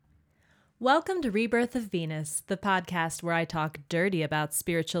Welcome to Rebirth of Venus, the podcast where I talk dirty about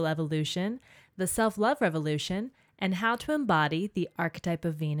spiritual evolution, the self-love revolution, and how to embody the archetype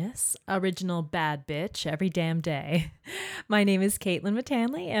of Venus, original bad bitch every damn day. My name is Caitlin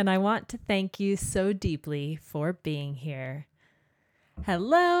Matanley, and I want to thank you so deeply for being here.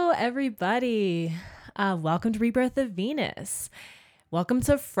 Hello, everybody. Welcome to Rebirth of Venus. Welcome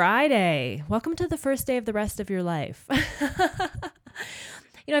to Friday. Welcome to the first day of the rest of your life.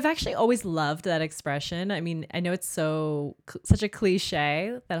 I've actually always loved that expression. I mean, I know it's such a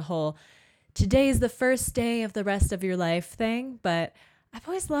cliche, that whole today is the first day of the rest of your life thing, but I've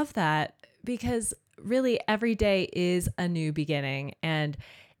always loved that because really every day is a new beginning, and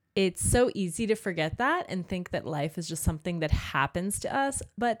it's so easy to forget that and think that life is just something that happens to us,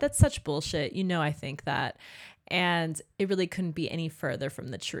 but that's such bullshit. I think that, and it really couldn't be any further from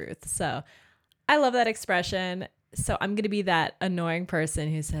the truth. So I love that expression. So I'm going to be that annoying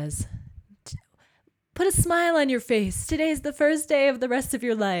person who says, put a smile on your face. Today's the first day of the rest of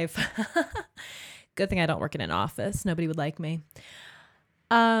your life. Good thing I don't work in an office. Nobody would like me.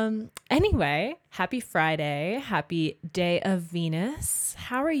 Anyway, happy Friday. Happy day of Venus.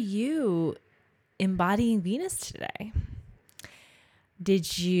 How are you embodying Venus today?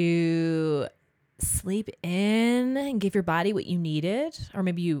 Did you sleep in and give your body what you needed? Or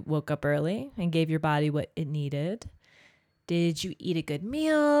maybe you woke up early and gave your body what it needed. Did you eat a good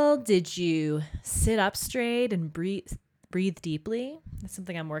meal? Did you sit up straight and breathe deeply? That's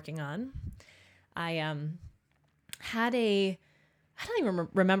something I'm working on. I don't even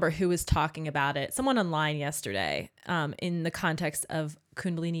remember who was talking about it. Someone online yesterday, in the context of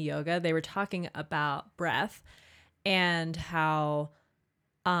Kundalini yoga, they were talking about breath and how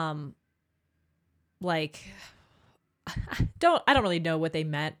I don't really know what they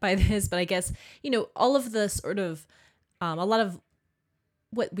meant by this, but I guess, all of the sort of, a lot of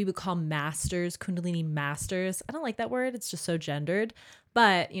what we would call masters, Kundalini masters. I don't like that word. It's just so gendered,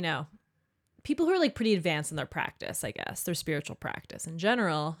 but people who are like pretty advanced in their practice, I guess, their spiritual practice in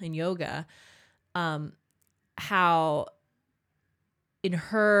general, in yoga, how in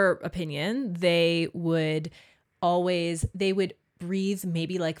her opinion, they would breathe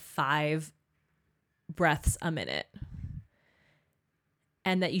maybe like 5 breaths a minute,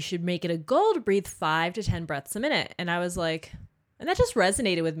 and that you should make it a goal to breathe 5 to 10 breaths a minute. And I was like, and that just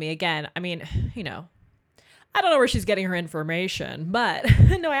resonated with me again. I mean, I don't know where she's getting her information, but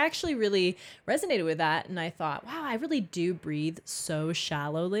no, I actually really resonated with that. And I thought, wow, I really do breathe so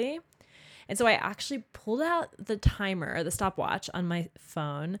shallowly. And so I actually pulled out the timer, the stopwatch on my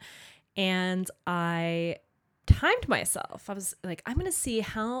phone, and I timed myself. I was like, I'm going to see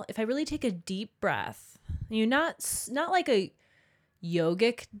if I really take a deep breath, not like a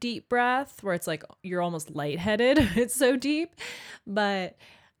yogic deep breath where it's like you're almost lightheaded. It's so deep, but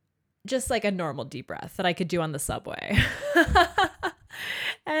just like a normal deep breath that I could do on the subway.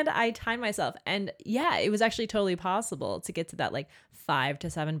 And I timed myself, and yeah, it was actually totally possible to get to that like 5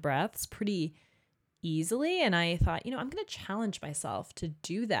 to 7 breaths pretty easily. And I thought, I'm going to challenge myself to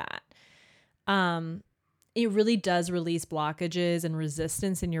do that. It really does release blockages and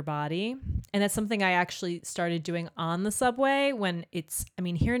resistance in your body. And that's something I actually started doing on the subway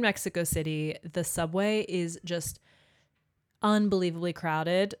here in Mexico City, the subway is just unbelievably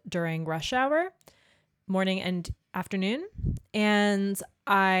crowded during rush hour, morning and afternoon. And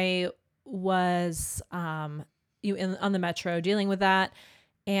I was on the metro dealing with that.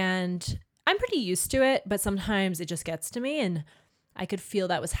 And I'm pretty used to it, but sometimes it just gets to me, and I could feel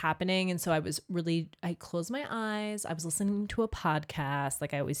that was happening. And so I closed my eyes. I was listening to a podcast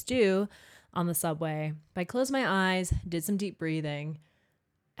like I always do on the subway. But I closed my eyes, did some deep breathing,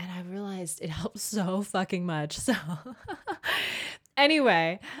 and I realized it helps so fucking much. So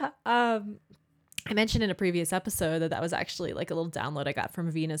anyway, I mentioned in a previous episode that was actually like a little download I got from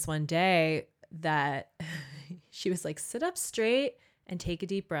Venus one day, that she was like, sit up straight and take a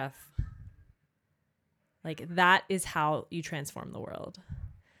deep breath. Like, that is how you transform the world.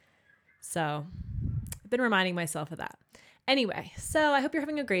 So I've been reminding myself of that. Anyway, so I hope you're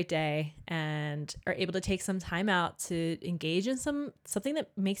having a great day and are able to take some time out to engage in something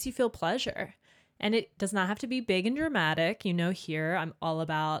that makes you feel pleasure. And it does not have to be big and dramatic. Here I'm all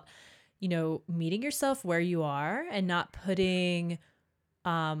about, meeting yourself where you are and not putting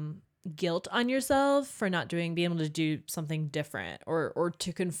guilt on yourself for not being able to do something different or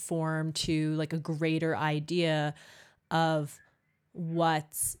to conform to like a greater idea of what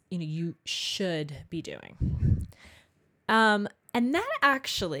you should be doing. And that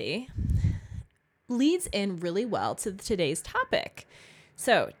actually leads in really well to today's topic.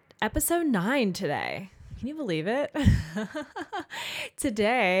 So episode 9 today. Can you believe it?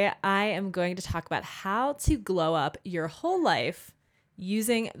 Today, I am going to talk about how to glow up your whole life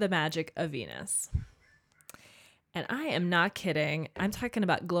using the magic of Venus. And I am not kidding. I'm talking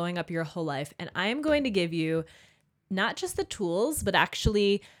about glowing up your whole life. And I am going to give you not just the tools, but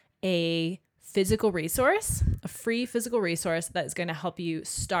actually a physical resource, a free physical resource that is going to help you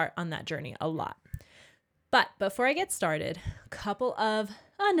start on that journey a lot. But before I get started, a couple of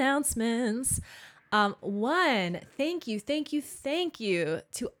announcements. One, thank you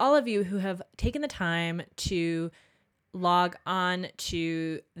to all of you who have taken the time to log on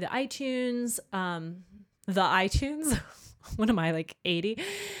to the iTunes. What am I, like 80?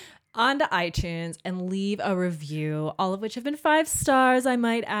 Onto iTunes and leave a review, all of which have been 5 stars, I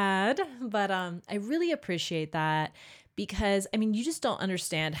might add. But I really appreciate that because, I mean, you just don't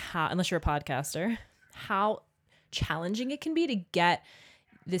understand how, unless you're a podcaster, how challenging it can be to get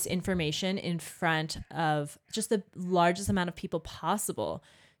this information in front of just the largest amount of people possible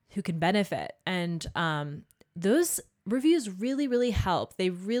who can benefit. And those reviews really, really help.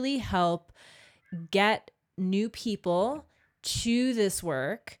 They really help get new people to this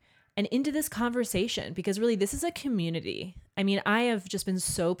work and into this conversation, because really this is a community. I mean, I have just been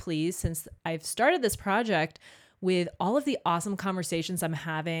so pleased since I've started this project with all of the awesome conversations I'm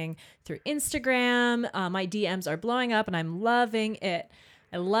having through Instagram. My DMs are blowing up and I'm loving it.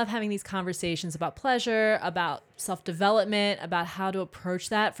 I love having these conversations about pleasure, about self-development, about how to approach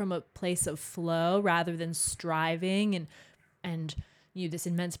that from a place of flow rather than striving and this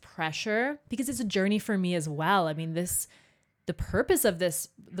immense pressure, because it's a journey for me as well. I mean, the purpose of this,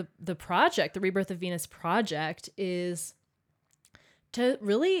 the project, the Rebirth of Venus project, is to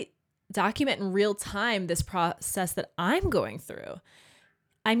really document in real time this process that I'm going through.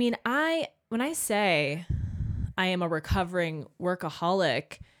 I mean, when I say I am a recovering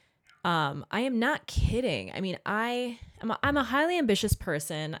workaholic, I am not kidding. I mean, I'm a highly ambitious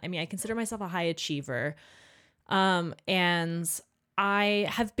person. I mean, I consider myself a high achiever. And I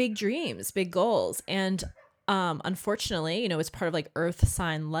have big dreams, big goals. And unfortunately, it's part of like earth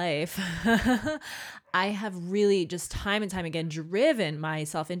sign life. I have really just time and time again driven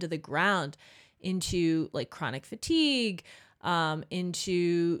myself into the ground, into like chronic fatigue,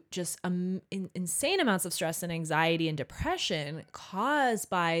 into just insane amounts of stress and anxiety and depression caused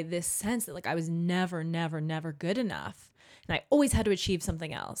by this sense that like I was never good enough. And I always had to achieve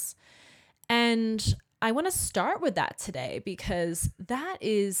something else. And I want to start with that today because that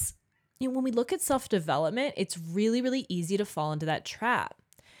is, when we look at self-development, it's really, really easy to fall into that trap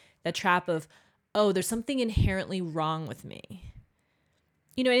of, oh, there's something inherently wrong with me.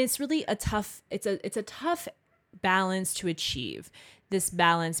 And it's really a tough balance to achieve, this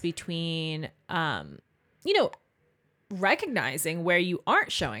balance between, recognizing where you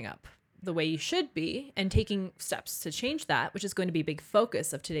aren't showing up the way you should be and taking steps to change that, which is going to be a big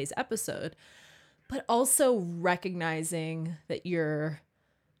focus of today's episode, but also recognizing that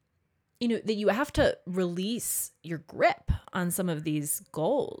that you have to release your grip on some of these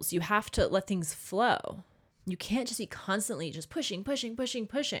goals. You have to let things flow. You can't just be constantly just pushing.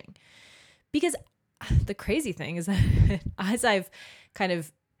 Because the crazy thing is that as I've kind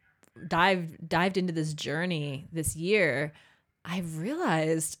of dived into this journey this year, I've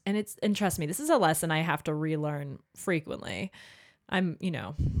realized, and trust me, this is a lesson I have to relearn frequently. I'm,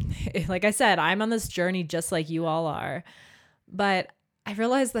 like I said, I'm on this journey just like you all are, but I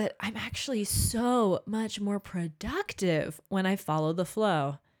realized that I'm actually so much more productive when I follow the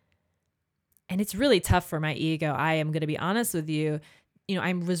flow. And it's really tough for my ego. I am going to be honest with you.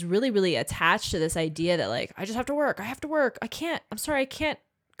 I was really, really attached to this idea that like, I just have to work. I can't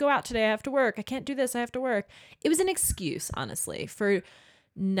go out today. I have to work. I can't do this. I have to work. It was an excuse, honestly, for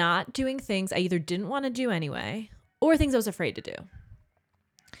not doing things I either didn't want to do anyway, or things I was afraid to do.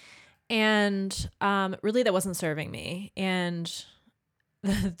 And really that wasn't serving me. And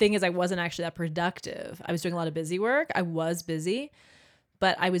the thing is, I wasn't actually that productive. I was doing a lot of busy work. I was busy,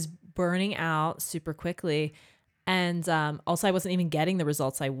 but I was burning out super quickly. And also I wasn't even getting the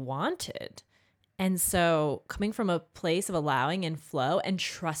results I wanted. And so coming from a place of allowing and flow and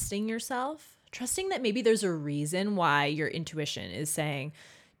trusting yourself, trusting that maybe there's a reason why your intuition is saying,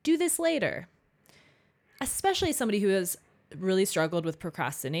 do this later. Especially somebody who has really struggled with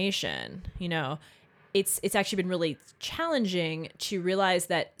procrastination, it's actually been really challenging to realize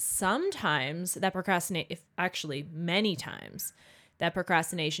that sometimes that many times that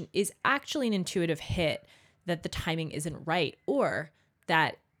procrastination is actually an intuitive hit that the timing isn't right, or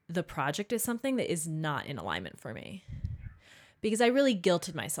that the project is something that is not in alignment for me. Because I really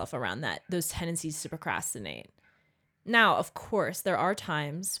guilted myself around those tendencies to procrastinate. Now, of course, there are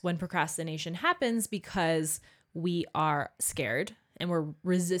times when procrastination happens because we are scared and we're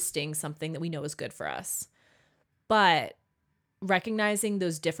resisting something that we know is good for us. But recognizing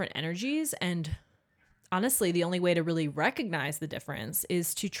those different energies, and honestly, the only way to really recognize the difference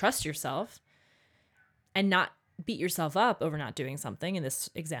is to trust yourself and not beat yourself up over not doing something in this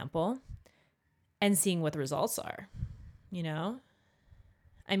example, and seeing what the results are, you know?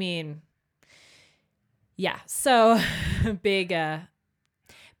 I mean, yeah, so big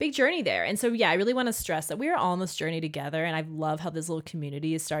journey there. And so, yeah, I really want to stress that we are all on this journey together. And I love how this little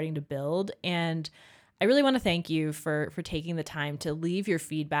community is starting to build. And I really want to thank you for taking the time to leave your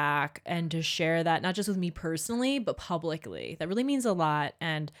feedback and to share that, not just with me personally, but publicly. That really means a lot.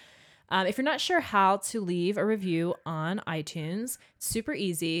 And if you're not sure how to leave a review on iTunes, it's super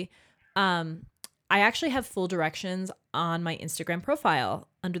easy. I actually have full directions on my Instagram profile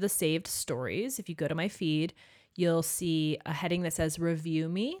under the saved stories. If you go to my feed, you'll see a heading that says review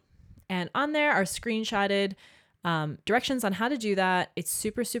me. And on there are screenshotted directions on how to do that. It's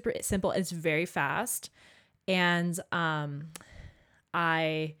super, super simple. It's very fast. And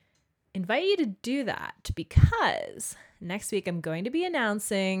I invite you to do that because next week I'm going to be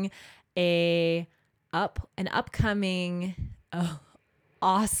announcing an upcoming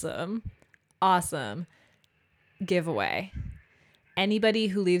awesome giveaway. Anybody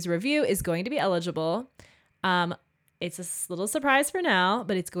who leaves a review is going to be eligible. It's a little surprise for now,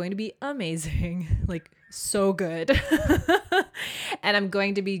 but it's going to be amazing. Like, so good. And I'm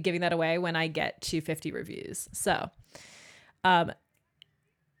going to be giving that away when I get to 50 reviews. So,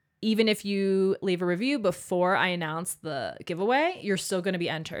 even if you leave a review before I announce the giveaway, you're still going to be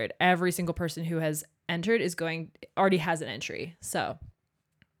entered. Every single person who has entered already has an entry. So,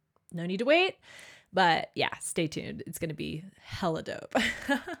 no need to wait. But yeah, stay tuned. It's going to be hella dope.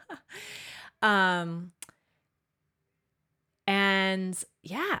 And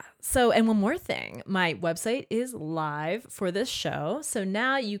yeah, and one more thing, my website is live for this show. So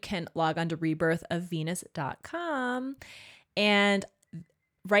now you can log on to rebirthofvenus.com. And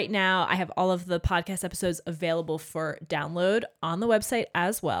right now I have all of the podcast episodes available for download on the website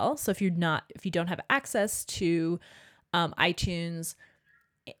as well. So if you don't have access to iTunes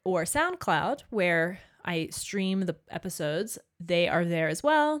or SoundCloud, where I stream the episodes, they are there as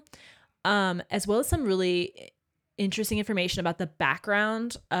well as some really interesting information about the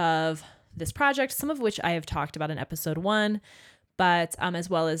background of this project, some of which I have talked about in episode 1, but as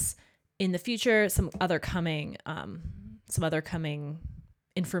well as in the future, some other coming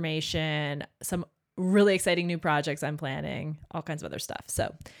information, some really exciting new projects I'm planning, all kinds of other stuff.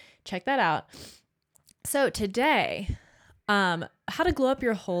 So check that out. So today, how to glow up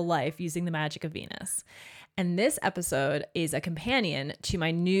your whole life using the magic of Venus. And this episode is a companion to my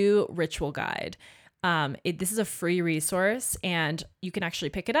new ritual guide. This is a free resource, and you can actually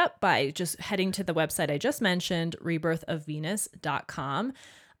pick it up by just heading to the website I just mentioned, rebirthofvenus.com.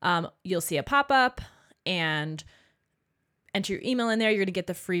 You'll see a pop-up and enter your email in there. You're going to get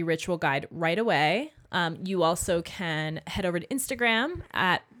the free ritual guide right away. You also can head over to Instagram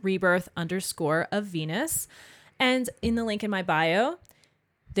at rebirth_of-Venus. And in the link in my bio,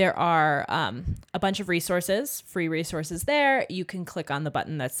 there are a bunch of resources, free resources there. You can click on the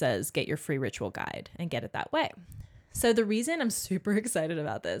button that says get your free ritual guide and get it that way. So the reason I'm super excited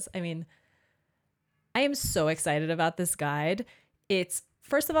about this, I am so excited about this guide. It's,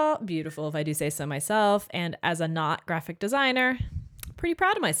 first of all, beautiful, if I do say so myself. And as a not graphic designer, pretty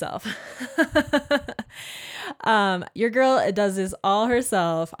proud of myself. Your girl does this all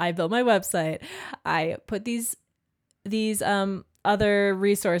herself. I built my website. I put these other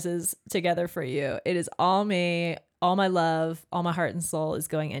resources together for you. It is all me, all my love, all my heart and soul is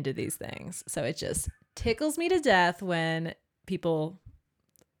going into these things. So it just tickles me to death when people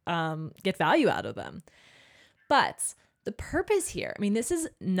get value out of them. But the purpose here, this is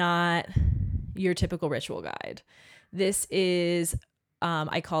not your typical ritual guide. This is,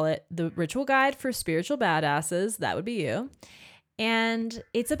 I call it the ritual guide for spiritual badasses. That would be you. And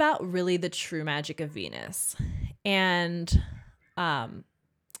it's about really the true magic of Venus. And, the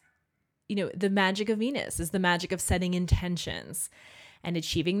magic of Venus is the magic of setting intentions and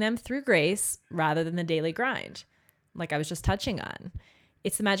achieving them through grace rather than the daily grind, like I was just touching on.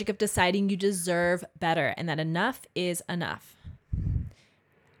 It's the magic of deciding you deserve better and that enough is enough.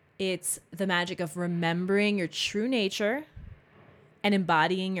 It's the magic of remembering your true nature and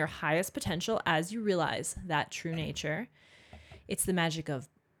embodying your highest potential as you realize that true nature. It's the magic of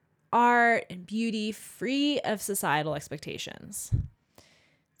art and beauty free of societal expectations.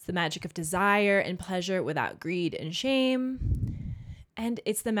 It's the magic of desire and pleasure without greed and shame. And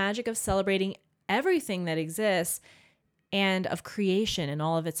it's the magic of celebrating everything that exists and of creation in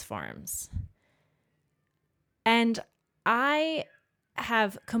all of its forms. And I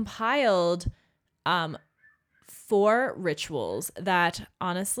have compiled 4 rituals that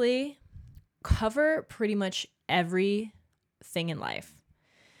honestly cover pretty much everything in life.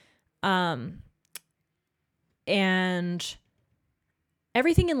 And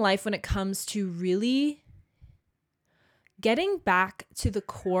everything in life when it comes to really getting back to the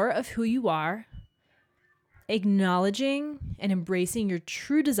core of who you are, acknowledging and embracing your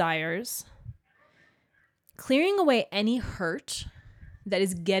true desires, clearing away any hurt that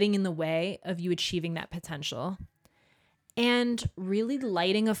is getting in the way of you achieving that potential, and really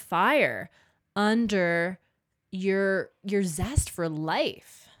lighting a fire under your zest for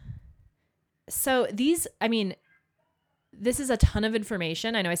life. So this is a ton of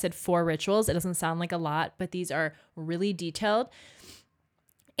information. I know I said 4 rituals. It doesn't sound like a lot, but these are really detailed.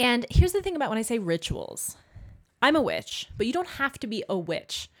 And here's the thing about when I say rituals. I'm a witch, but you don't have to be a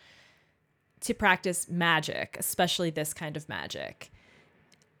witch to practice magic, especially this kind of magic.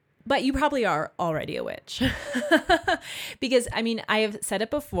 But you probably are already a witch. Because, I have said it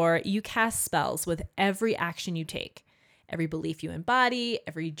before, you cast spells with every action you take, every belief you embody,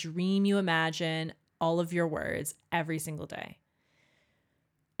 every dream you imagine, all of your words, every single day.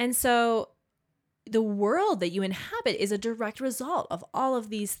 And so the world that you inhabit is a direct result of all of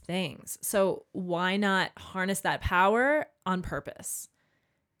these things. So why not harness that power on purpose?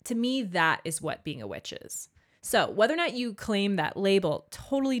 To me, that is what being a witch is. So whether or not you claim that label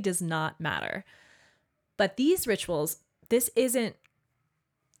totally does not matter. But these rituals, this isn't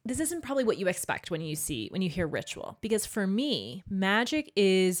probably what you expect when you hear ritual. Because for me, magic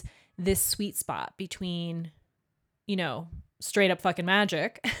is this sweet spot between, straight up fucking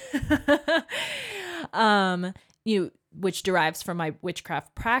magic, which derives from my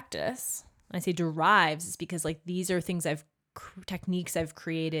witchcraft practice. When I say derives, it's because these are things techniques I've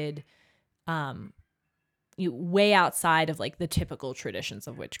created, way outside of the typical traditions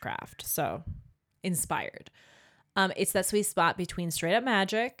of witchcraft. So inspired. It's that sweet spot between straight up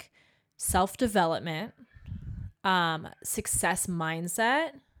magic, self-development, success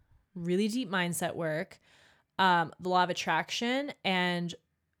mindset, really deep mindset work, the law of attraction, and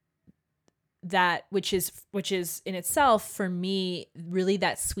that which is in itself for me really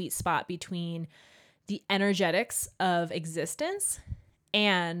that sweet spot between the energetics of existence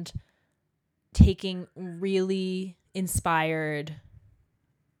and taking really inspired,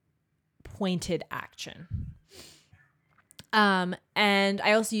 pointed action. And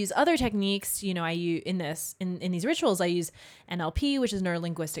I also use other techniques. I use in these rituals, I use NLP, which is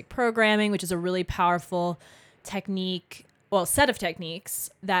neuro-linguistic programming, which is a really powerful set of techniques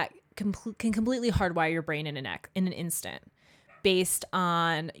that can completely hardwire your brain in an instant, based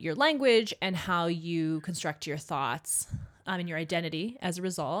on your language and how you construct your thoughts, and your identity as a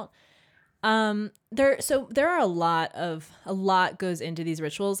result. There are a lot goes into these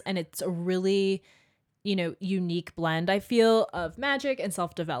rituals, and it's a really, unique blend, I feel, of magic and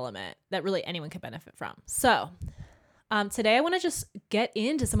self-development that really anyone can benefit from. So, today I want to just get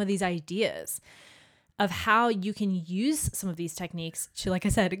into some of these ideas of how you can use some of these techniques to, like I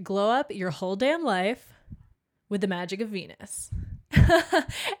said, glow up your whole damn life with the magic of Venus.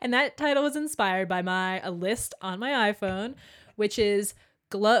 And that title was inspired by a list on my iPhone, which is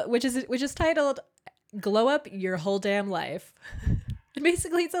titled "Glow Up Your Whole Damn Life." And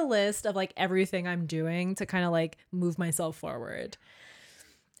basically, it's a list of everything I'm doing to kind of move myself forward.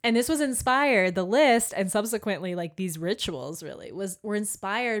 And this was inspired, the list, and subsequently these rituals really were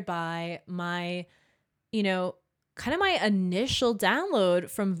inspired by my, kind of my initial download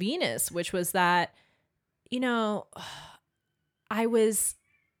from Venus, which was that, I was,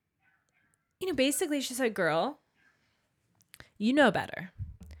 basically she said, "Girl, you know better.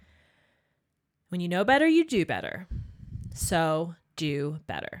 When you know better, you do better. So do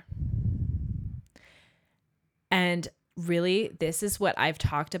better." And really, this is what I've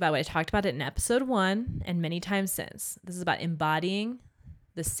talked about. I talked about it in episode 1 and many times since. This is about embodying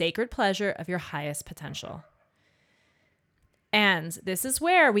the sacred pleasure of your highest potential. And this is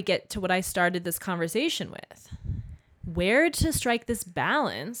where we get to what I started this conversation with. Where to strike this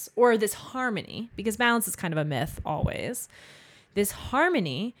balance or this harmony, because balance is kind of a myth always. This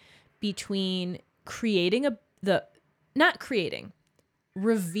harmony between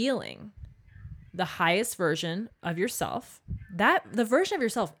revealing the highest version of yourself. That the version of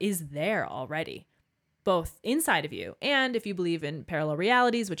yourself is there already, both inside of you, and if you believe in parallel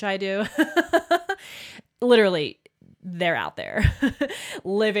realities, which I do, literally they're out there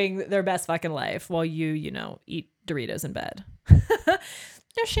living their best fucking life while you eat Doritos in bed.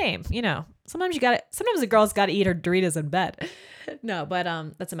 No shame, Sometimes sometimes a girl's got to eat her Doritos in bed. No, but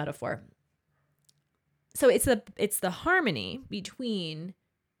that's a metaphor. So it's the harmony between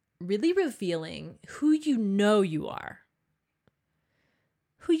really revealing who you know you are.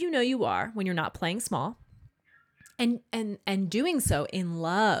 Who you know you are when you're not playing small. And doing so in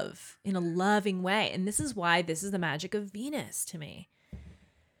love, in a loving way. And this is why this is the magic of Venus to me.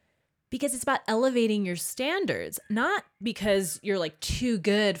 Because it's about elevating your standards, not because you're like too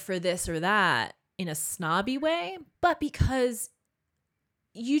good for this or that in a snobby way, but because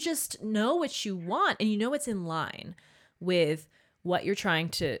you just know what you want and you know it's in line with what you're trying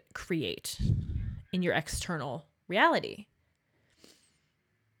to create in your external reality.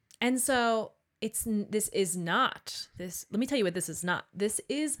 And so let me tell you what this is not. This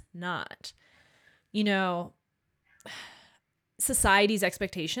is not, society's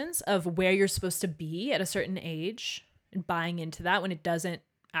expectations of where you're supposed to be at a certain age and buying into that when it doesn't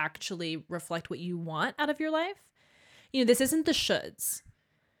actually reflect what you want out of your life. This isn't the shoulds.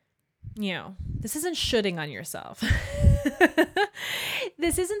 This isn't shoulding on yourself.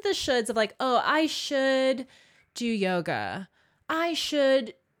 This isn't the shoulds of like, oh, I should do yoga. I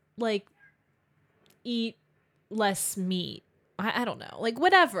should eat less meat. I don't know,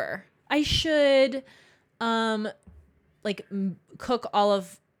 whatever. I should cook all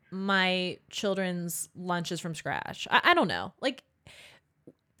of my children's lunches from scratch. I don't know.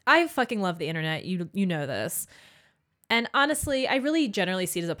 I fucking love the internet. You know this. And honestly, I really generally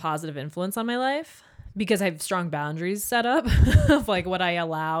see it as a positive influence on my life because I have strong boundaries set up of what I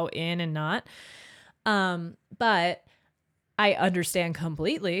allow in and not. But I understand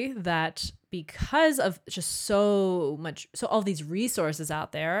completely that because of just so all these resources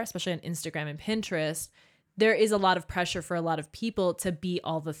out there, especially on Instagram and Pinterest, there is a lot of pressure for a lot of people to be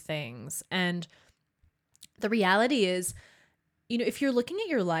all the things. And the reality is, if you're looking at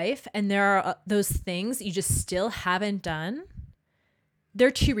your life and there are those things you just still haven't done, there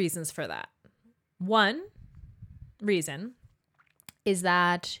are two reasons for that. One reason is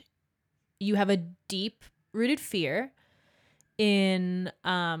that you have a deep-rooted fear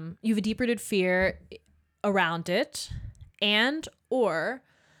around it, and or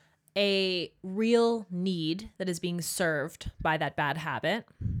a real need that is being served by that bad habit.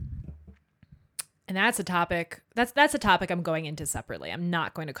 And that's a topic I'm going into separately. I'm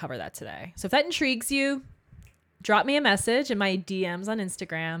not going to cover that today. So if that intrigues you, drop me a message in my DMs on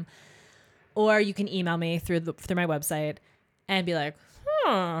Instagram, or you can email me through my website and be like,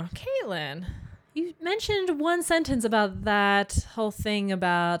 Caitlin, you mentioned one sentence about that whole thing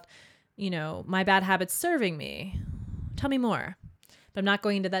about, my bad habits serving me. Tell me more. But I'm not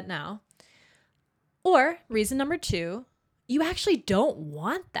going into that now. Or reason number 2, you actually don't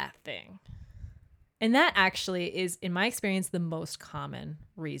want that thing. And that actually is, in my experience, the most common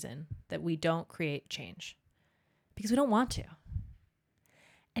reason that we don't create change, because we don't want to.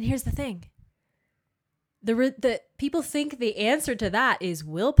 And here's the thing. The people think the answer to that is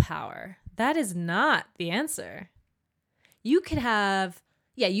willpower. That is not the answer. You can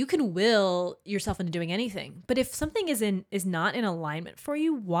will yourself into doing anything. But if something is not in alignment for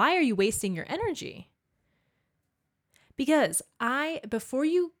you, why are you wasting your energy? Because before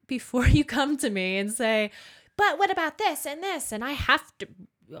you come to me and say, but what about this and this? And I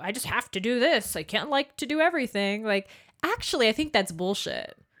just have to do this. I can't to do everything. Actually, I think that's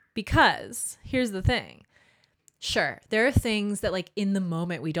bullshit. Because here's the thing. Sure, there are things that in the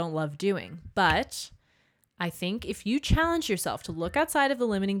moment we don't love doing, but I think if you challenge yourself to look outside of the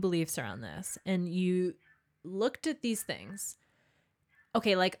limiting beliefs around this and you looked at these things,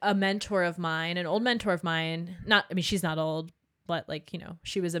 okay, a mentor of mine, an old mentor of mine, she's not old, but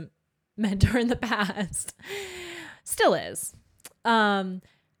she was a mentor in the past, still is.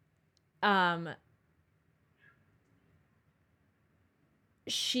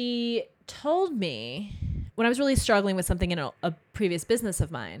 She told me when I was really struggling with something in a previous business of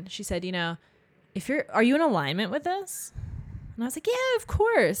mine, she said, are you in alignment with this? And I was like, yeah, of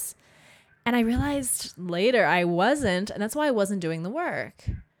course. And I realized later I wasn't, and that's why I wasn't doing the work.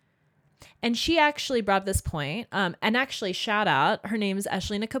 And she actually brought this point, and actually shout out, her name is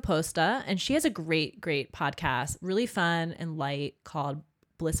Eshelina Caposta, and she has a great, great podcast, really fun and light, called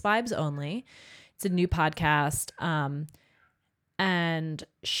Bliss Vibes Only. It's a new podcast, and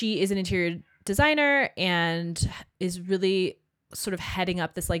she is an interior designer and is really sort of heading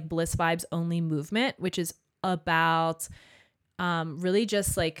up this Bliss Vibes Only movement, which is about really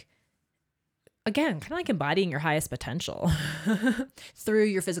just again, kind of embodying your highest potential through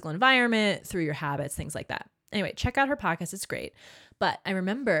your physical environment, through your habits, things like that. Anyway, check out her podcast. It's great. But I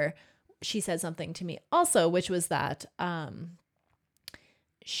remember she said something to me also, which was that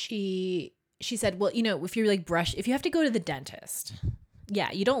she said, well, if you're like if you have to go to the dentist,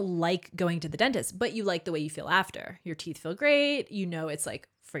 yeah, you don't like going to the dentist, but you like the way you feel after. Your teeth feel great. It's like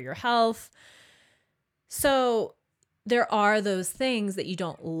for your health. So there are those things that you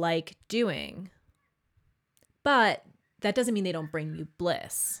don't like doing, but that doesn't mean they don't bring you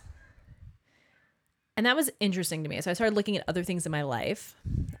bliss. And that was interesting to me. So I started looking at other things in my life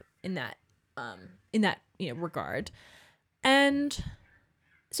in that regard. And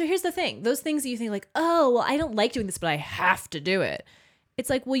so here's the thing. Those things that you think like, oh, well, I don't like doing this, but I have to do it. It's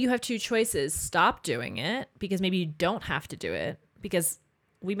like, well, you have two choices. Stop doing it because maybe you don't have to do it, because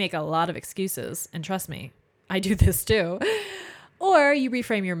we make a lot of excuses. And trust me, I do this too. Or you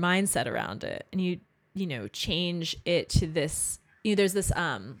reframe your mindset around it and you change it to this, there's this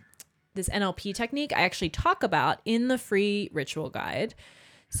NLP technique I actually talk about in the free ritual guide.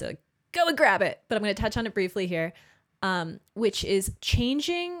 So go and grab it. But I'm going to touch on it briefly here. Which is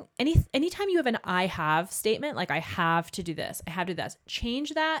changing anytime you have an I have statement, like I have to do this, I have to do this,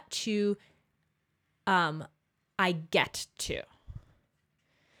 change that to I get to.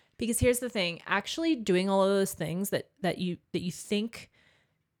 Because here's the thing, actually doing all of those things that you think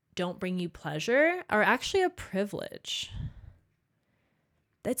don't bring you pleasure are actually a privilege.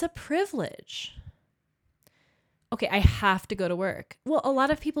 That's a privilege. Okay, I have to go to work. Well, a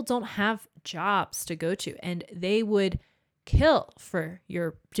lot of people don't have jobs to go to, and they would kill to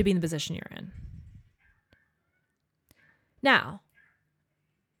be in the position you're in. Now,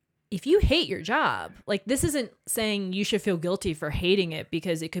 if you hate your job, like this isn't saying you should feel guilty for hating it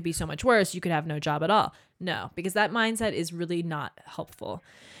because it could be so much worse. You could have no job at all. No, because that mindset is really not helpful.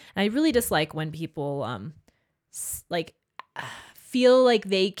 And I really dislike when people feel like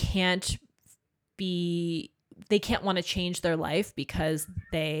they can't want to change their life because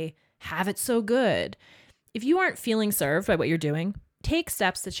they have it so good. If you aren't feeling served by what you're doing, take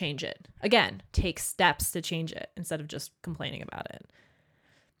steps to change it. Again, take steps to change it instead of just complaining about it.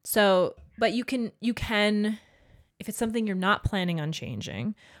 So, but you can, if it's something you're not planning on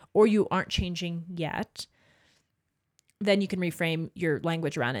changing or you aren't changing yet, then you can reframe your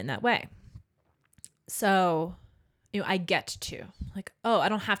language around it in that way. So, I get to, like, oh, I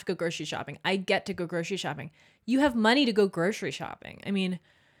don't have to go grocery shopping. I get to go grocery shopping. You have money to go grocery shopping. I mean,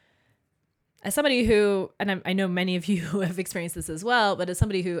 as somebody who, and I know many of you have experienced this as well, but as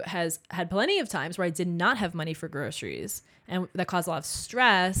somebody who has had plenty of times where I did not have money for groceries and that caused a lot of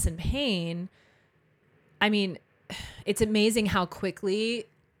stress and pain, I mean, it's amazing how quickly,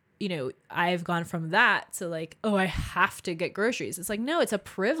 I've gone from that to like, oh, I have to get groceries. It's like, no, it's a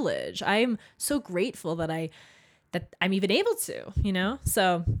privilege. I'm so grateful that I'm even able to,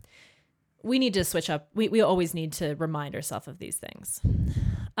 So we need to switch up. We always need to remind ourselves of these things.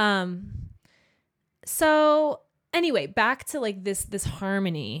 So anyway, back to like this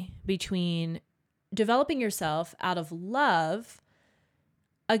harmony between developing yourself out of love.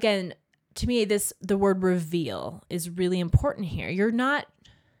 Again, to me, the word reveal is really important here. You're not,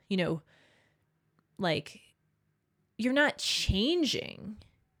 you're not changing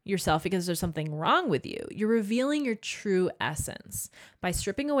yourself because there's something wrong with you. You're revealing your true essence by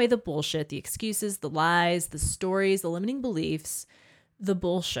stripping away the bullshit, the excuses, the lies, the stories, the limiting beliefs, the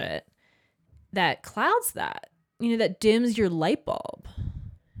bullshit that clouds that, that dims your light bulb.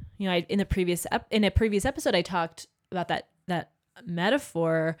 In a previous episode, I talked about that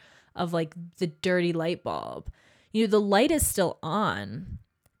metaphor of like the dirty light bulb. The light is still on,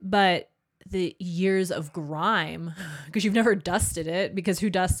 but the years of grime, because you've never dusted it, because who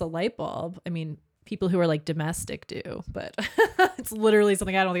dusts a light bulb? I mean, people who are like domestic do, but it's literally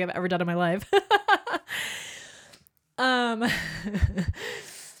something I don't think I've ever done in my life.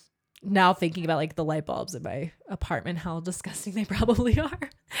 Now thinking about like the light bulbs in my apartment, how disgusting they probably are.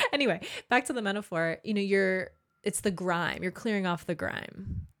 Anyway, back to the metaphor, it's the grime. You're clearing off the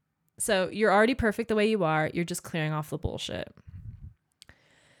grime. So you're already perfect the way you are. You're just clearing off the bullshit.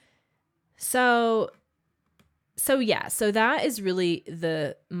 So that is really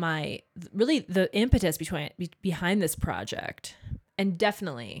the impetus behind this project, and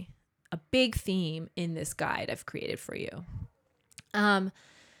definitely a big theme in this guide I've created for you.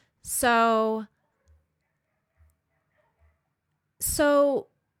 So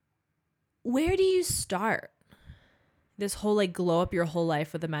where do you start this whole like glow up your whole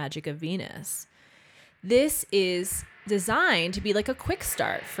life with the magic of Venus? This is designed to be like a quick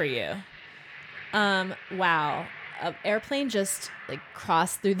start for you. Wow. An airplane just like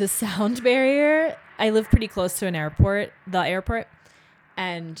crossed through the sound barrier. I live pretty close to the airport,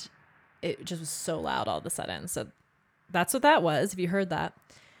 and it just was so loud all of a sudden. So that's what that was, if you heard that.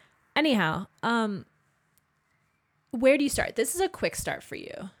 Anyhow, where do you start? This is a quick start for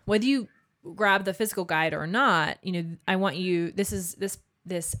you. Whether you grab the physical guide or not, I want you, this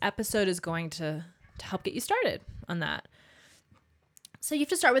episode is going to help get you started on that. So you have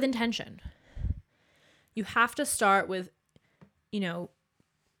to start with intention. You have to start with,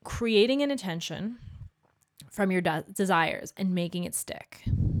 creating an intention from your desires and making it stick.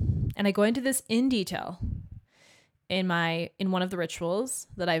 And I go into this in detail in one of the rituals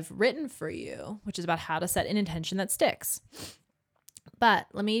that I've written for you, which is about how to set an intention that sticks. But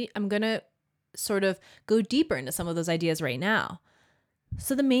I'm going to sort of go deeper into some of those ideas right now.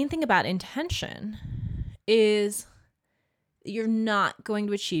 So the main thing about intention is you're not going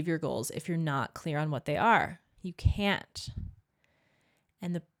to achieve your goals if you're not clear on what they are. You can't.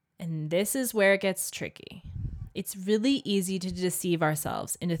 And this is where it gets tricky. It's really easy to deceive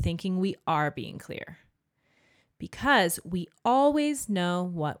ourselves into thinking we are being clear because we always know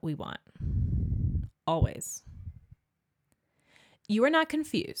what we want. Always. You are not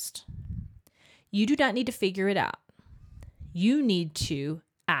confused. You do not need to figure it out. You need to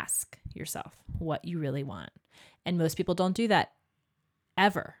ask yourself what you really want. And most people don't do that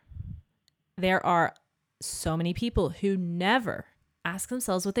ever. There are so many people who never ask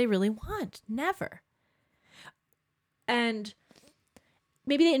themselves what they really want. Never. And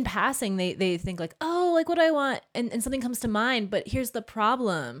maybe in passing, they think like, oh, like what do I want? And something comes to mind. But here's the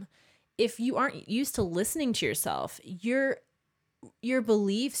problem. If you aren't used to listening to yourself, your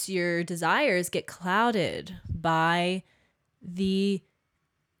beliefs, your desires get clouded by the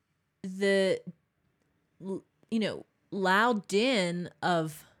loud din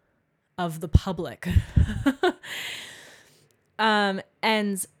of the public.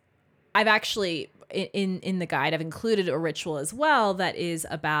 And I've actually in the guide, I've included a ritual as well that is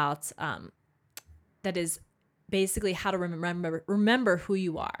about that is basically how to remember who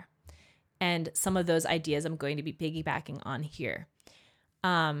you are. And some of those ideas I'm going to be piggybacking on here.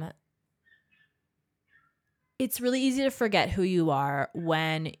 It's really easy to forget who you are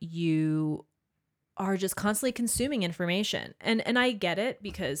when you are just constantly consuming information. And I get it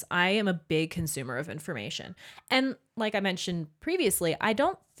because I am a big consumer of information. And like I mentioned previously, I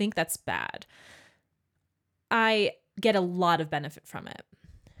don't think that's bad. I get a lot of benefit from it.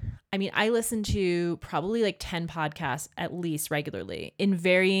 I mean, I listen to probably like 10 podcasts at least regularly in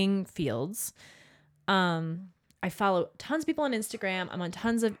varying fields. I follow tons of people on Instagram. I'm on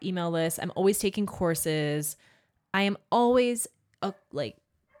tons of email lists. I'm always taking courses. I am always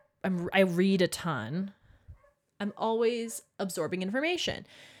I read a ton. I'm always absorbing information.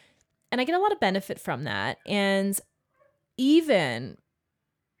 And I get a lot of benefit from that. And even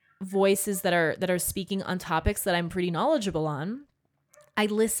voices that are speaking on topics that I'm pretty knowledgeable on, I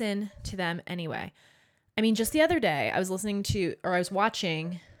listen to them anyway. I mean, just the other day, I was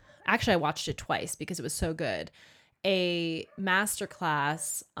watching, actually I watched it twice because it was so good, a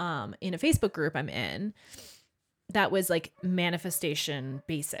masterclass in a Facebook group I'm in that was like manifestation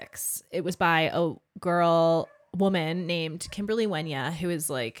basics. It was by a woman named Kimberly Wenya, who is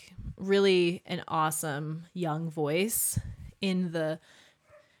like really an awesome young voice in the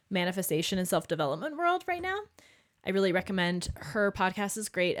manifestation and self-development world right now. I really recommend her podcast is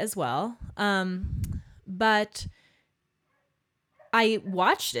great as well. But I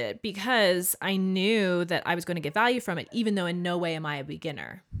watched it because I knew that I was going to get value from it, even though in no way am I a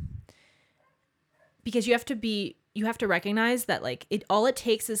beginner. Because you have to recognize that like all it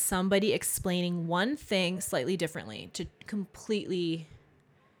takes is somebody explaining one thing slightly differently to completely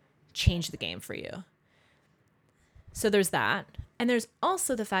change the game for you. So there's that. And there's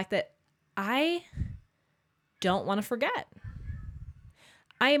also the fact that I don't want to forget.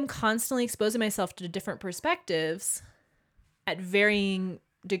 I am constantly exposing myself to different perspectives at varying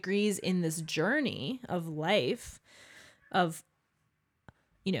degrees in this journey of life, of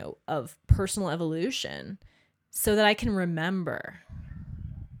personal evolution, so that I can remember.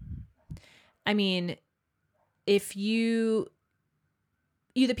 I mean, if the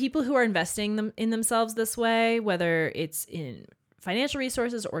people who are investing in themselves this way, whether it's in financial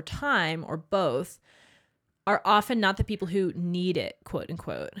resources or time or both, are often not the people who need it, quote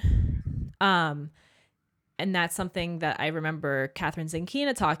unquote. And that's something that I remember Catherine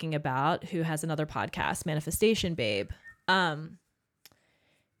Zankina talking about, who has another podcast, Manifestation Babe. And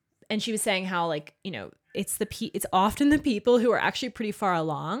she was saying how it's often the people who are actually pretty far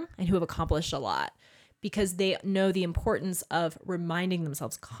along and who have accomplished a lot, because they know the importance of reminding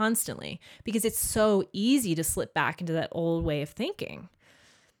themselves constantly, because it's so easy to slip back into that old way of thinking,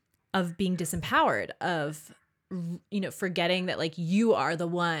 of being disempowered, of forgetting that like you are the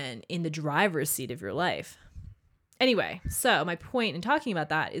one in the driver's seat of your life. Anyway, so my point in talking about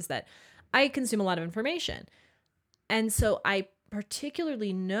that is that I consume a lot of information. And so I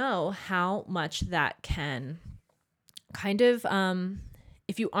particularly know how much that can kind of,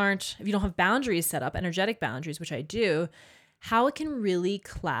 if you don't have boundaries set up, energetic boundaries, which I do, how it can really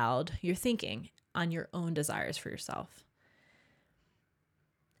cloud your thinking on your own desires for yourself.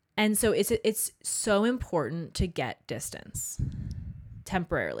 And so it's so important to get distance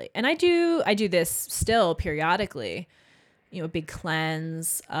temporarily. And I do this still periodically, a big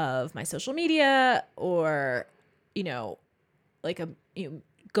cleanse of my social media, or, like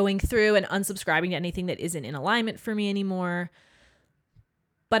going through and unsubscribing to anything that isn't in alignment for me anymore.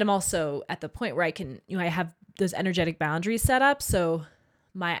 But I'm also at the point where I can, I have those energetic boundaries set up. So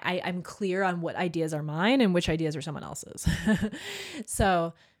I'm clear on what ideas are mine and which ideas are someone else's.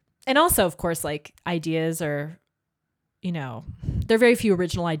 So, and also, of course, like, ideas are, there are very few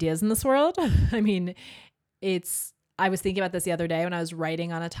original ideas in this world. I mean, I was thinking about this the other day when I was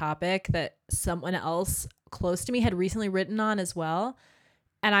writing on a topic that someone else close to me had recently written on as well.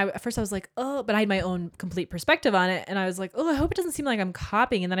 And at first I was like, oh, but I had my own complete perspective on it. And I was like, oh, I hope it doesn't seem like I'm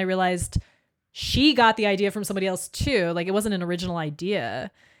copying. And then I realized she got the idea from somebody else too. Like, it wasn't an original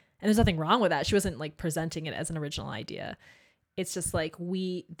idea. And there's nothing wrong with that. She wasn't like presenting it as an original idea. It's just like,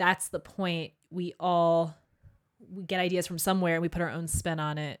 that's the point. We get ideas from somewhere and we put our own spin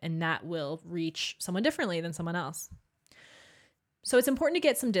on it, and that will reach someone differently than someone else. So it's important to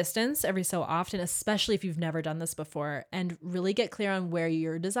get some distance every so often, especially if you've never done this before, and really get clear on where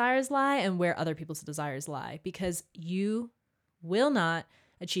your desires lie and where other people's desires lie, because you will not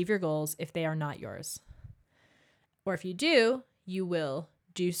achieve your goals if they are not yours. Or if you do, you will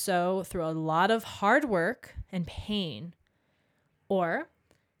do so through a lot of hard work and pain. Or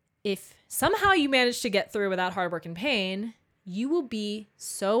if somehow you manage to get through without hard work and pain, you will be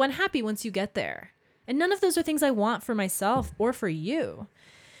so unhappy once you get there. And none of those are things I want for myself or for you.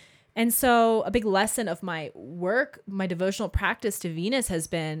 And so a big lesson of my work, my devotional practice to Venus, has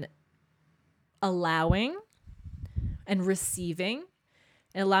been allowing and receiving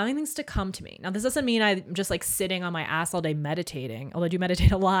and allowing things to come to me. Now, this doesn't mean I'm just like sitting on my ass all day meditating, although I do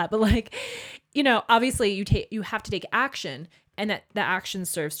meditate a lot, but like, obviously you have to take action, and that the action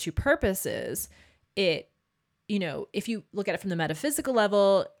serves two purposes. If you look at it from the metaphysical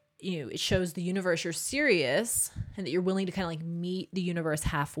level, it shows the universe you're serious and that you're willing to kind of like meet the universe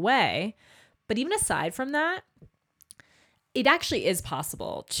halfway. But even aside from that, it actually is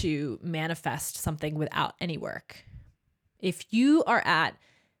possible to manifest something without any work. If you are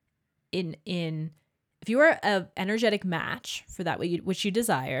if you are an energetic match for that which you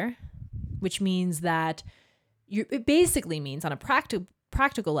desire, which means that it basically means on a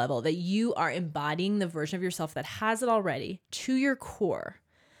practical level that you are embodying the version of yourself that has it already to your core.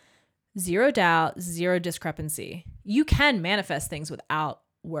 Zero doubt, zero discrepancy. You can manifest things without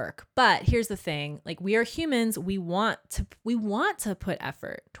work. But here's the thing, like, we are humans, we want to put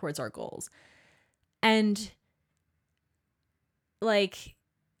effort towards our goals. And like,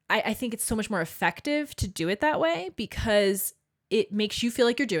 I think it's so much more effective to do it that way because it makes you feel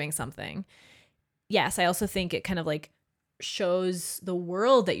like you're doing something. Yes, I also think it kind of like shows the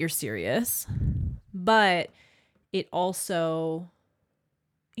world that you're serious, but it also,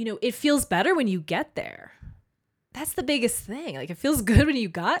 it feels better when you get there. That's the biggest thing. Like, it feels good when you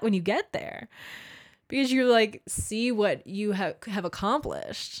get there, because you like see what you have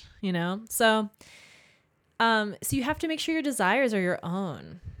accomplished, So you have to make sure your desires are your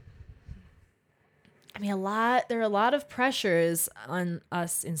own. I mean, there are a lot of pressures on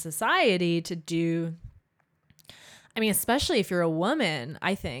us in society to do. I mean, especially if you're a woman,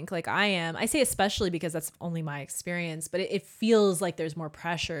 I think, like I am. I say especially because that's only my experience, but it feels like there's more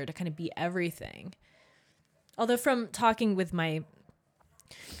pressure to kind of be everything. Although from talking with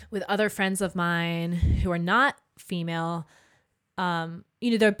other friends of mine who are not female,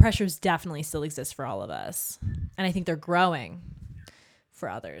 the pressures definitely still exist for all of us. And I think they're growing for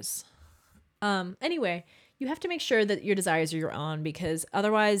others. Anyway, you have to make sure that your desires are your own, because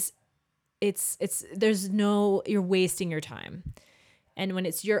otherwise you're wasting your time. And when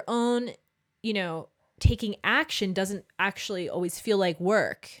it's your own, taking action doesn't actually always feel like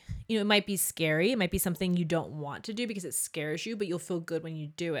work. It might be scary. It might be something you don't want to do because it scares you, but you'll feel good when you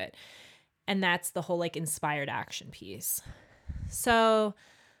do it. And that's the whole like inspired action piece. So,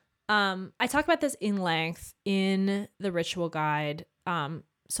 I talk about this in length in the ritual guide.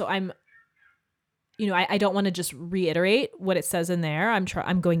 So I don't want to just reiterate what it says in there.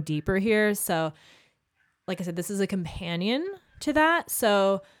 I'm going deeper here. So like I said, this is a companion to that.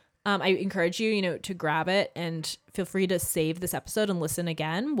 So I encourage you, to grab it and feel free to save this episode and listen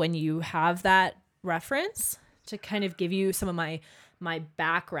again when you have that reference to kind of give you some of my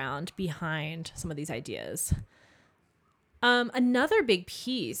background behind some of these ideas. Another big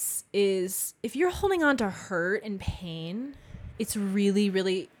piece is if you're holding on to hurt and pain, it's really,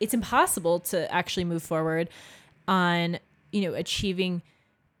 really, it's impossible to actually move forward on, achieving,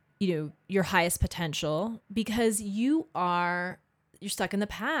 your highest potential because you're stuck in the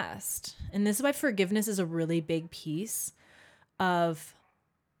past. And this is why forgiveness is a really big piece of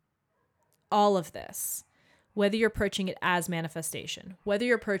all of this. Whether you're approaching it as manifestation, whether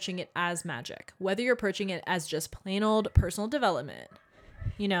you're approaching it as magic, whether you're approaching it as just plain old personal development,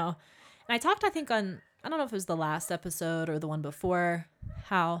 And I talked, I think I don't know if it was the last episode or the one before,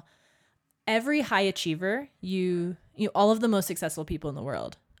 how every high achiever, all of the most successful people in the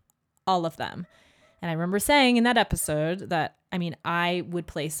world, all of them. And I remember saying in that episode that, I would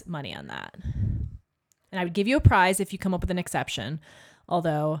place money on that. And I would give you a prize if you come up with an exception,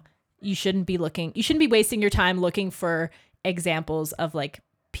 although you shouldn't be wasting your time looking for examples of like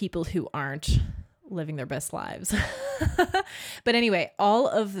people who aren't living their best lives. But anyway, all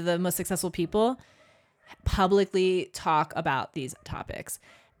of the most successful people publicly talk about these topics.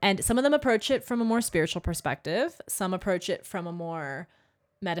 And some of them approach it from a more spiritual perspective. Some approach it from a more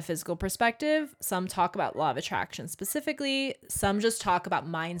metaphysical perspective. Some talk about law of attraction specifically. Some just talk about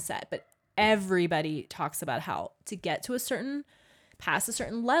mindset. But everybody talks about how to get to past a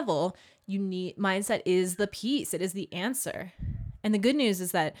certain level, mindset is the piece. It is the answer. And the good news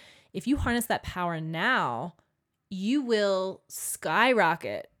is that if you harness that power now, you will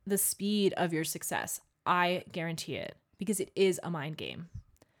skyrocket the speed of your success. I guarantee it, because it is a mind game.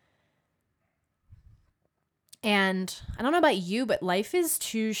 And I don't know about you, but life is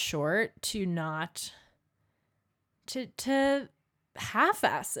too short to not to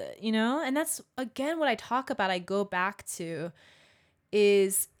half-ass it, And that's, again, what I talk about. I go back to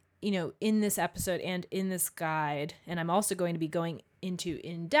is, in this episode and in this guide, and I'm also going to be going into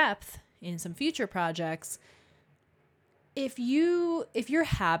in depth in some future projects. If your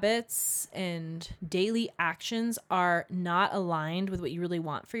habits and daily actions are not aligned with what you really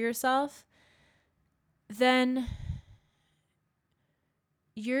want for yourself, then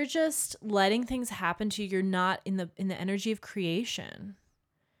you're just letting things happen to you. You're not in the energy of creation.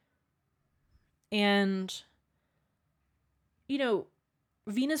 And,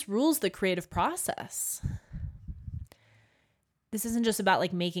 Venus rules the creative process. This isn't just about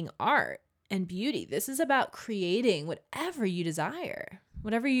like making art and beauty. This is about creating whatever you desire,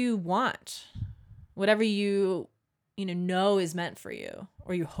 whatever you want, whatever you know is meant for you,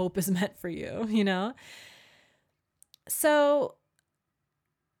 or you hope is meant for you, So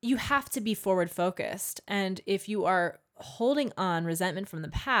you have to be forward focused. And if you are holding on resentment from the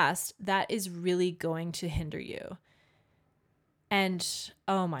past, that is really going to hinder you. And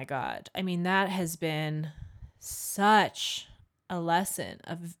oh my God, that has been such a lesson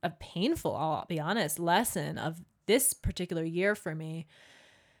of a painful, I'll be honest, lesson of this particular year for me.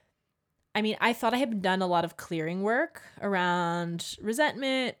 I thought I had done a lot of clearing work around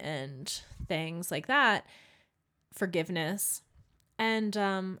resentment and things like that, forgiveness. And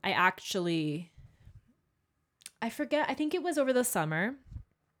I forget, I think it was over the summer.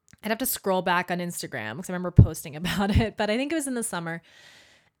 I'd have to scroll back on Instagram because I remember posting about it, but I think it was in the summer.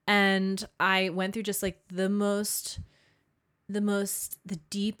 And I went through just like the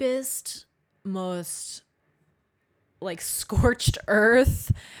deepest, most like scorched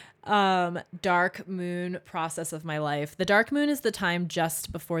earth, dark moon process of my life. The dark moon is the time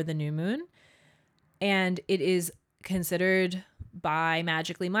just before the new moon. And it is considered by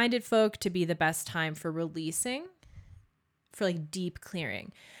magically minded folk to be the best time for releasing, for like deep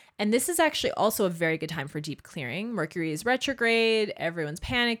clearing. And this is actually also a very good time for deep clearing. Mercury is retrograde. Everyone's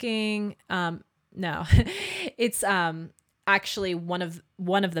panicking. No, it's actually one of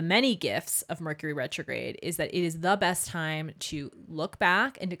the many gifts of Mercury retrograde is that it is the best time to look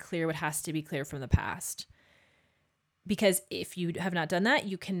back and to clear what has to be cleared from the past. Because if you have not done that,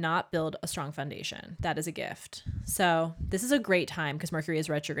 you cannot build a strong foundation. That is a gift. So this is a great time because Mercury is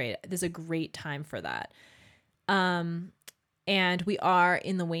retrograde. This is a great time for that. And we are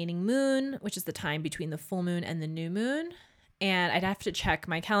in the waning moon, which is the time between the full moon and the new moon. And I'd have to check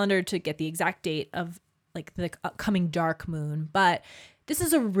my calendar to get the exact date of like the upcoming dark moon. But this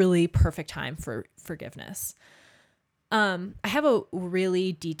is a really perfect time for forgiveness. I have a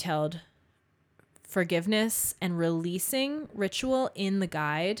really detailed forgiveness and releasing ritual in the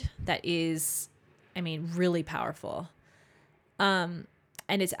guide that is, really powerful. And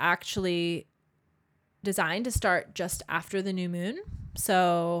it's actually designed to start just after the new moon.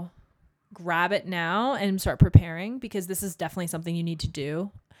 So grab it now and start preparing because this is definitely something you need to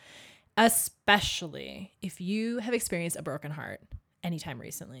do, especially if you have experienced a broken heart anytime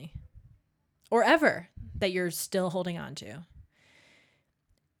recently or ever. that you're still holding on to.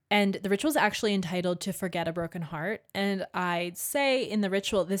 And the ritual is actually entitled To Forget a Broken Heart. And I'd say in the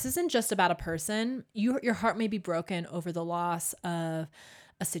ritual, this isn't just about a person. Your heart may be broken over the loss of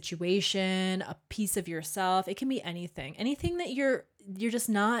a situation, a piece of yourself. It can be anything. Anything that you're just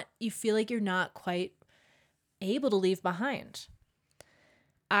not, you feel like you're not quite able to leave behind.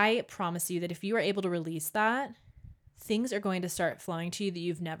 I promise you that if you are able to release that, things are going to start flowing to you that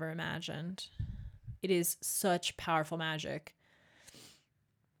you've never imagined. It is such powerful magic.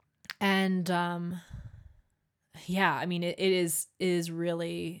 And yeah, I mean, it is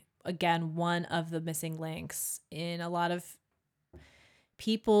really, again, one of the missing links in a lot of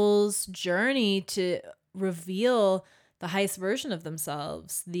people's journey to reveal the highest version of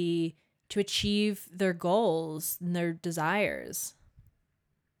themselves, to achieve their goals and their desires.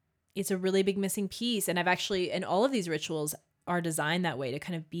 It's a really big missing piece. And and all of these rituals are designed that way, to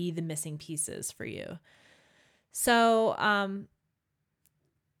kind of be the missing pieces for you. So,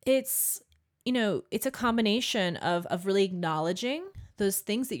 it's a combination of really acknowledging those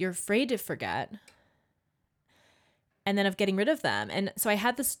things that you're afraid to forget, and then of getting rid of them. And so I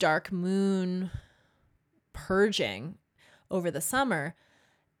had this dark moon purging over the summer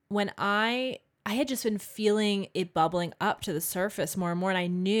when I had just been feeling it bubbling up to the surface more and more, and I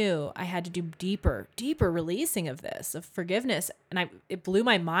knew I had to do deeper releasing of this, of forgiveness. And it blew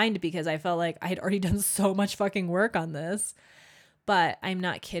my mind because I felt like I had already done so much fucking work on this. But I'm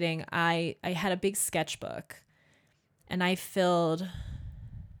not kidding. I had a big sketchbook, and I filled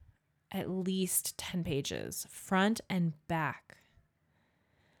at least 10 pages, front and back,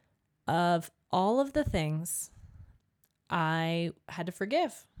 of all of the things I had to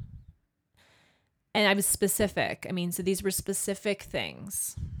forgive. And I was specific. I mean, so these were specific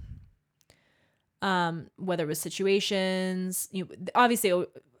things. Whether it was situations, obviously,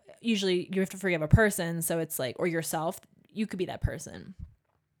 usually you have to forgive a person. So it's like, or yourself. You could be that person.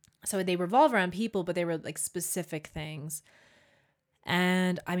 So they revolve around people, but they were like specific things.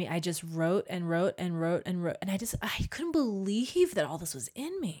 And I mean, I just wrote and wrote and wrote and wrote. And I couldn't believe that all this was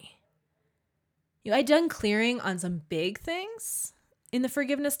in me. I'd done clearing on some big things in the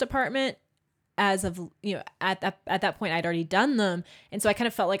forgiveness department as of, at that point I'd already done them. And so I kind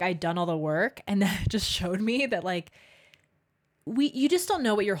of felt like I'd done all the work, and that just showed me that like, you just don't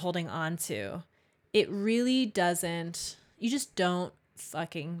know what you're holding on to. It really doesn't. You just don't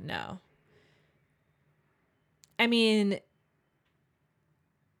fucking know. I mean,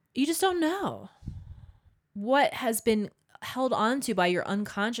 you just don't know what has been held on to by your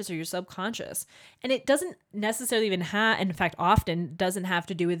unconscious or your subconscious. And it doesn't necessarily even in fact, often doesn't have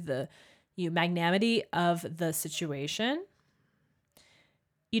to do with the magnanimity of the situation.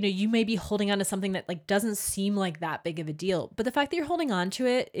 You may be holding on to something that like doesn't seem like that big of a deal, but the fact that you're holding on to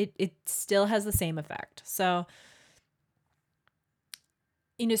it still has the same effect. So,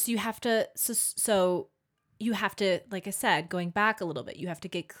 so you have to, like I said, going back a little bit, you have to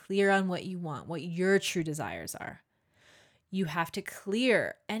get clear on what you want, what your true desires are. You have to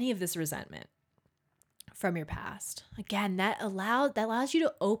clear any of this resentment from your past. Again, that allows you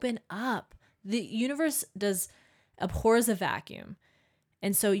to open up. The universe abhors a vacuum.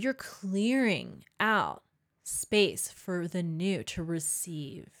 And so you're clearing out space for the new to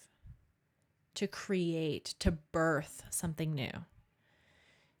receive, to create, to birth something new.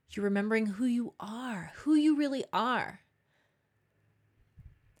 You're remembering who you are, who you really are.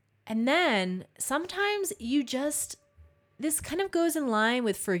 And then sometimes this kind of goes in line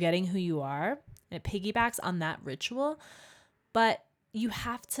with forgetting who you are, and it piggybacks on that ritual. But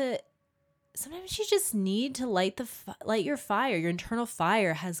sometimes you just need to light your fire. Your internal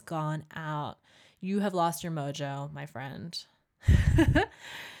fire has gone out. You have lost your mojo, my friend.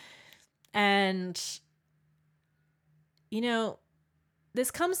 And, this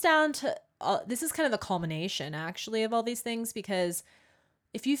comes down to, this is kind of the culmination actually of all these things, because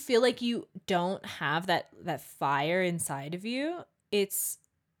if you feel like you don't have that fire inside of you, it's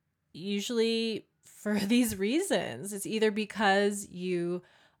usually for these reasons. It's either because you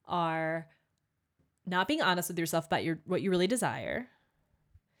are not being honest with yourself about what you really desire.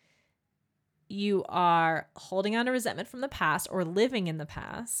 You are holding on to resentment from the past or living in the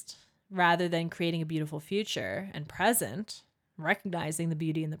past rather than creating a beautiful future and present, recognizing the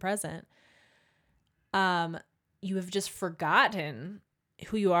beauty in the present. You have just forgotten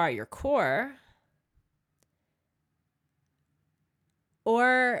who you are at your core,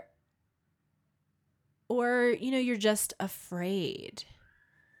 or you're just afraid.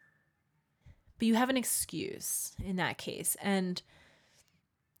 But you have an excuse in that case. And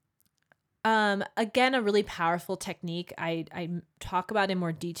Again, a really powerful technique I talk about in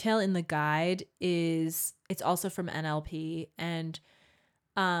more detail in the guide is it's also from NLP, and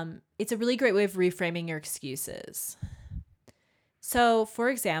it's a really great way of reframing your excuses. So, for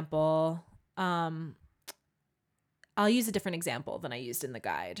example, I'll use a different example than I used in the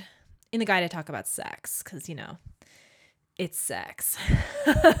guide. In the guide, I talk about sex because, it's sex.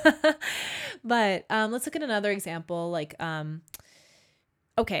 But let's look at another example. Like,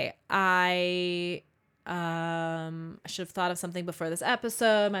 okay, I should have thought of something before this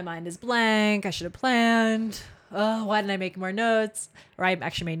episode. My mind is blank. I should have planned. Oh, why didn't I make more notes? Or I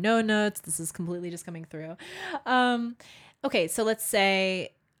actually made no notes. This is completely just coming through. Okay, so let's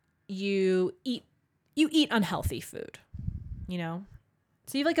say you eat unhealthy food, you know?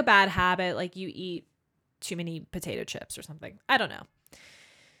 So you have like a bad habit, like you eat too many potato chips or something. I don't know.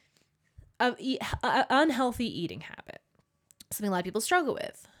 A unhealthy eating habit. Something a lot of people struggle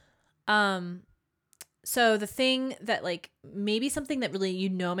with. So the thing that like maybe something that really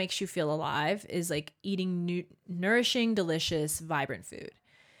makes you feel alive is like eating nourishing, delicious, vibrant food.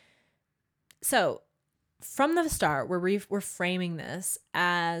 So from the start, we're framing this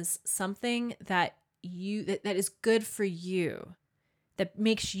as something that that is good for you, that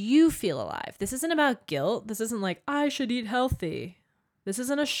makes you feel alive. This isn't about guilt. This isn't like I should eat healthy. This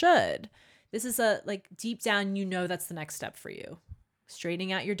isn't a should. This is a like deep down, that's the next step for you.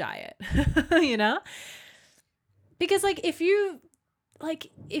 Straightening out your diet, Because like if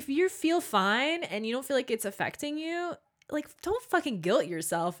you feel fine and you don't feel like it's affecting you, like don't fucking guilt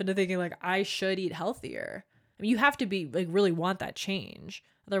yourself into thinking like I should eat healthier. I mean, you have to be like really want that change.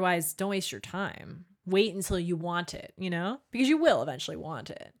 Otherwise, don't waste your time. Wait until you want it, because you will eventually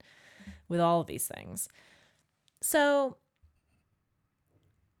want it with all of these things. So,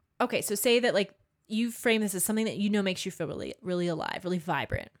 okay, so say that like you frame this as something that makes you feel really, really alive, really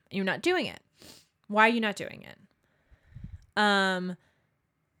vibrant, and you're not doing it. Why are you not doing it?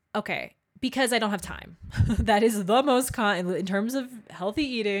 Okay, because I don't have time. That is the most in terms of healthy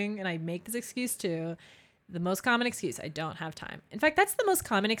eating, and I make this excuse too. The most common excuse, I don't have time. In fact, that's the most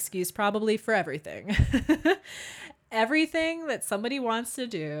common excuse probably for everything. Everything that somebody wants to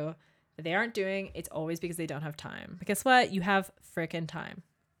do that they aren't doing, it's always because they don't have time. But guess what? You have frickin' time.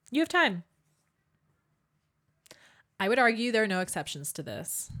 You have time. I would argue there are no exceptions to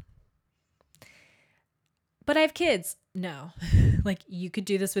this. But I have kids. No. Like you could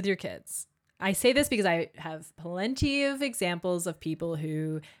do this with your kids. I say this because I have plenty of examples of people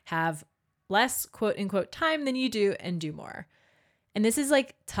who have less quote unquote time than you do and do more. And this is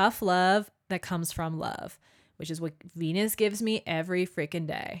like tough love that comes from love, which is what Venus gives me every freaking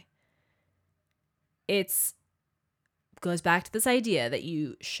day. Goes back to this idea that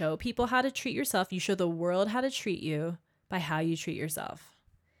you show people how to treat yourself. You show the world how to treat you by how you treat yourself.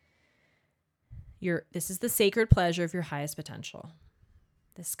 This is the sacred pleasure of your highest potential.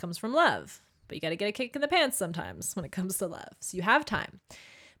 This comes from love, but you got to get a kick in the pants sometimes when it comes to love. So you have time.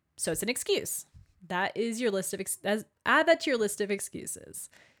 So it's an excuse. That is your list of add that to your list of excuses.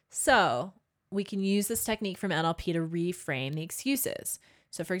 So we can use this technique from NLP to reframe the excuses.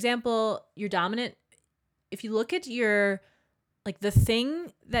 So for example, your dominant, if you look at your, like the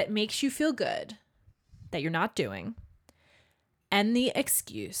thing that makes you feel good that you're not doing and the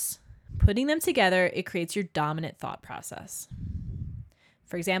excuse, putting them together, it creates your dominant thought process.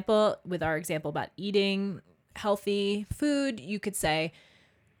 For example, with our example about eating healthy food, you could say,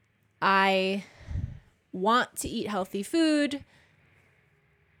 I want to eat healthy food,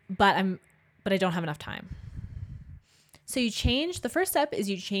 but I don't have enough time. So the first step is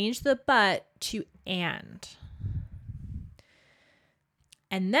you change the but to and.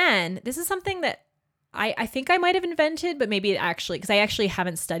 And then this is something that I think I might have invented, but maybe because I actually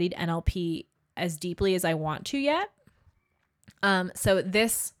haven't studied NLP as deeply as I want to yet. So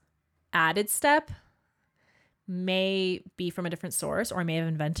this added step may be from a different source, or I may have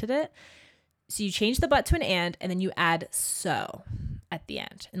invented it. So you change the but to an and then you add so at the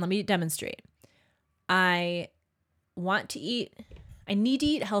end. And let me demonstrate. I need to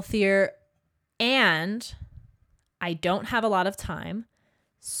eat healthier, and I don't have a lot of time.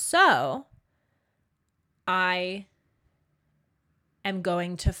 So I am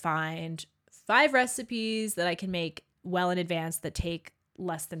going to find 5 recipes that I can make well in advance that take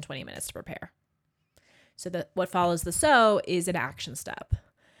less than 20 minutes to prepare. So what follows the so is an action step.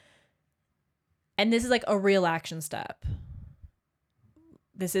 And this is like a real action step.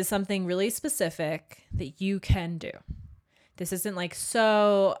 This is something really specific that you can do. This isn't like,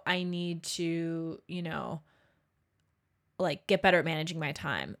 so I need to, like get better at managing my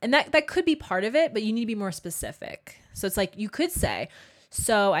time. And that could be part of it, but you need to be more specific. So it's like, you could say,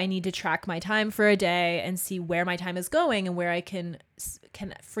 So I need to track my time for a day and see where my time is going and where I can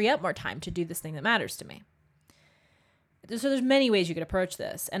free up more time to do this thing that matters to me. So there's many ways you could approach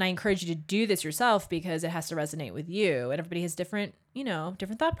this. And I encourage you to do this yourself because it has to resonate with you. And everybody has different,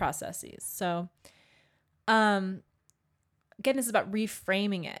 different thought processes. So again, this is about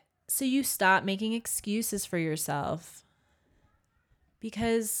reframing it. So you stop making excuses for yourself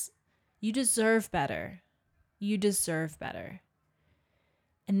because you deserve better. You deserve better.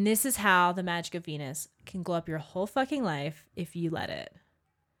 And this is how the magic of Venus can glow up your whole fucking life if you let it.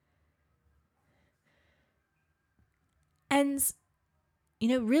 And,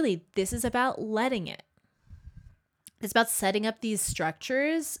 really, this is about letting it. It's about setting up these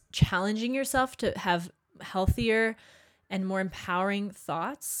structures, challenging yourself to have healthier and more empowering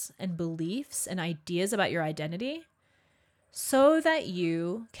thoughts and beliefs and ideas about your identity so that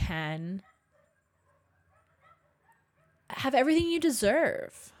you can have everything you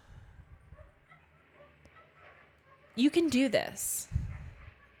deserve. You can do this.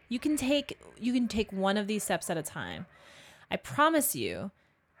 You can take one of these steps at a time. I promise you,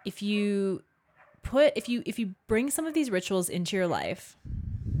 if you bring some of these rituals into your life,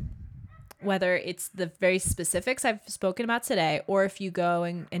 whether it's the very specifics I've spoken about today, or if you go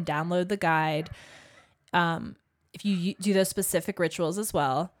and download the guide, if you do those specific rituals as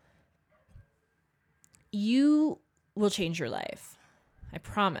well, you will change your life. I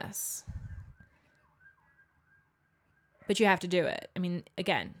promise. But you have to do it. I mean,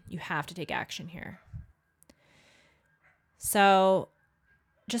 again, you have to take action here. So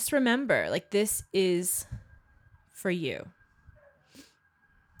just remember, this is for you.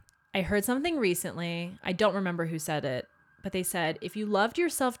 I heard something recently. I don't remember who said it, but they said, if you loved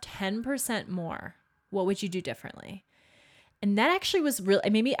yourself 10% more, what would you do differently? And that actually was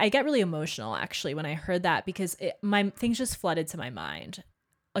really, I get really emotional actually when I heard that because my things just flooded to my mind.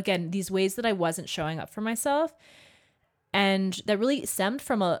 Again, these ways that I wasn't showing up for myself. And that really stemmed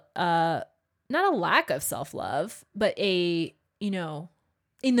from not a lack of self-love, but in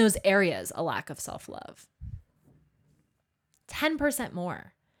those areas, a lack of self-love. 10%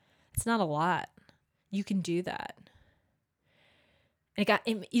 more. It's not a lot. You can do that. And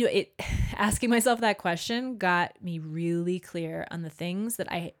asking myself that question got me really clear on the things that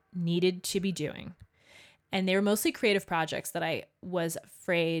I needed to be doing. And they were mostly creative projects that I was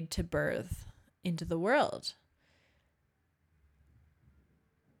afraid to birth into the world.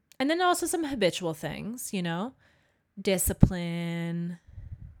 And then also some habitual things, discipline.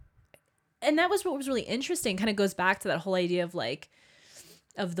 And that was what was really interesting. Kind of goes back to that whole idea of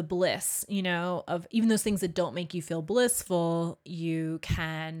the bliss, of even those things that don't make you feel blissful, you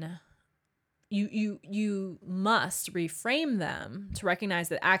must reframe them to recognize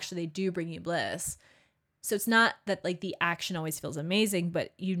that actually they do bring you bliss. So it's not that the action always feels amazing,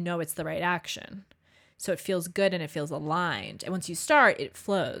 but it's the right action. So it feels good and it feels aligned. And once you start, it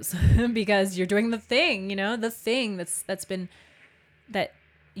flows because you're doing the thing, the thing that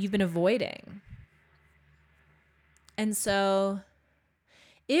you've been avoiding. And so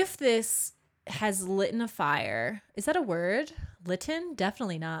if this has lit a fire, is that a word? Litten?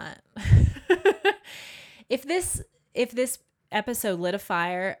 Definitely not. If this episode lit a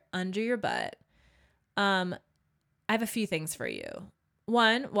fire under your butt, I have a few things for you.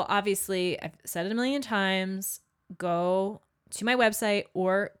 One, well, obviously, I've said it a million times, go to my website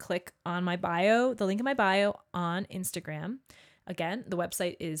or click on my bio, the link in my bio on Instagram. Again, the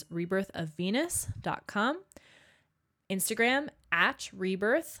website is rebirthofvenus.com. Instagram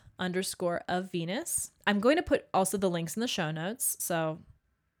 @rebirth_of-Venus. I'm going to put also the links in the show notes. So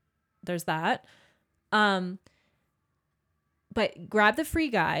there's that. But grab the free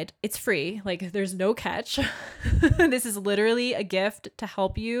guide. It's free. There's no catch. This is literally a gift to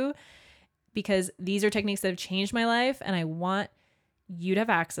help you because these are techniques that have changed my life and I want you to have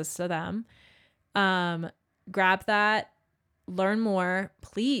access to them. Grab that. Learn more.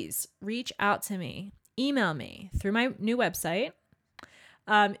 Please reach out to me. Email me through my new website.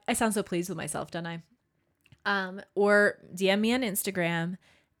 I sound so pleased with myself, don't I? Or DM me on Instagram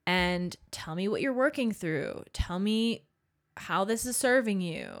and tell me what you're working through. Tell me how this is serving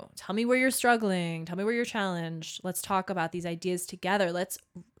you. Tell me where you're struggling. Tell me where you're challenged. Let's talk about these ideas together. Let's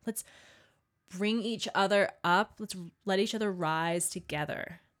bring each other up. Let's let each other rise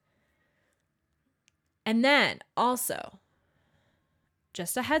together. And then also,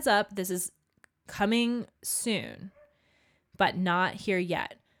 just a heads up, this is coming soon, but not here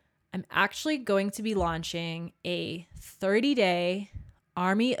yet. I'm actually going to be launching a 30-day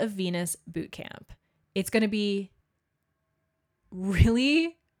Army of Venus bootcamp. It's going to be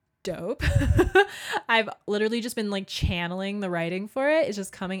really dope. I've literally just been like channeling the writing for it. It's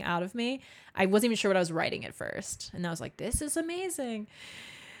just coming out of me. I wasn't even sure what I was writing at first. And I was like, this is amazing.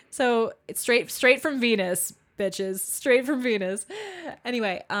 So it's straight from Venus, bitches. Straight from Venus.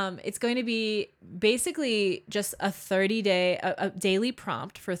 Anyway, it's going to be basically just a 30-day, a daily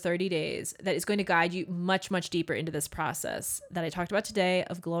prompt for 30 days that is going to guide you much, much deeper into this process that I talked about today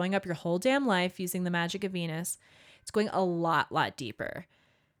of glowing up your whole damn life using the magic of Venus. It's going a lot deeper.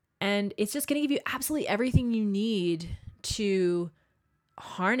 And it's just going to give you absolutely everything you need to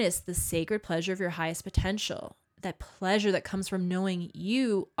harness the sacred pleasure of your highest potential. That pleasure that comes from knowing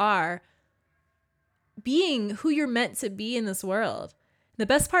you are being who you're meant to be in this world. The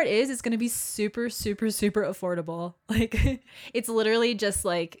best part is it's going to be super affordable. Like it's literally just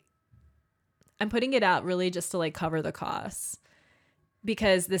like, I'm putting it out really just to like cover the costs,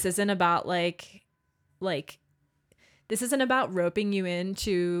 because this isn't about like this isn't about roping you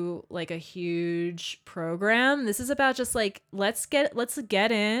into like a huge program. This is about just like, let's get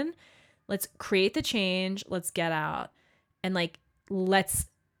in, let's create the change, let's get out, and like, let's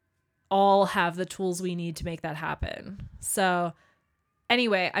all have the tools we need to make that happen. So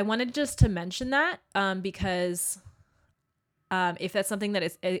anyway, I wanted just to mention that because if that's something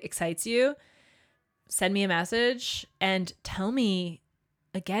that excites you, send me a message and tell me,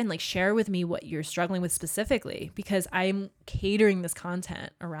 again, like share with me what you're struggling with specifically, because I'm catering this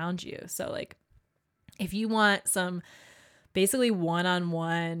content around you. So like if you want some basically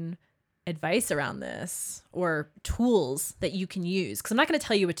one-on-one advice around this or tools that you can use, because I'm not going to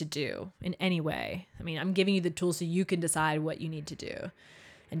tell you what to do in any way. I mean, I'm giving you the tools so you can decide what you need to do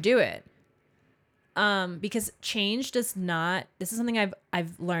and do it. Because change does not, this is something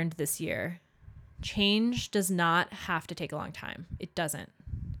I've learned this year. Change does not have to take a long time. It doesn't.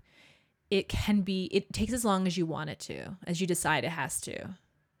 It takes as long as you want it to, as you decide it has to.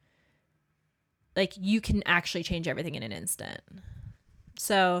 Like you can actually change everything in an instant.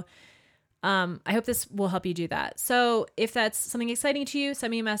 So I hope this will help you do that. So if that's something exciting to you,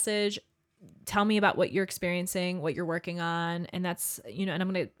 send me a message. Tell me about what you're experiencing, what you're working on. And that's, and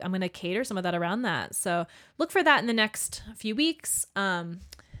I'm going to cater some of that around that. So look for that in the next few weeks.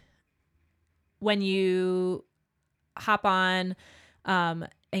 When you hop on,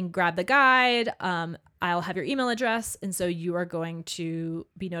 and grab the guide, I'll have your email address. And so you are going to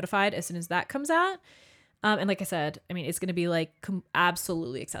be notified as soon as that comes out. And like I said, I mean, it's going to be like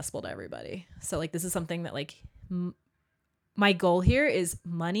absolutely accessible to everybody. So like, this is something that like my goal here is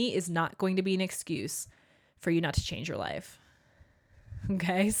money is not going to be an excuse for you not to change your life.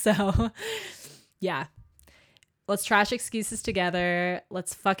 Okay. So yeah, let's trash excuses together.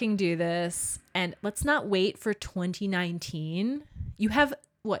 Let's fucking do this. And let's not wait for 2019. You have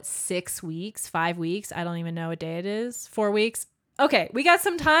what, 6 weeks, 5 weeks? I don't even know what day it is. 4 weeks. Okay, we got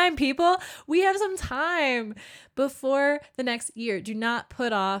some time, people. We have some time before the next year. Do not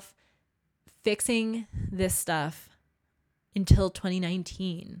put off fixing this stuff until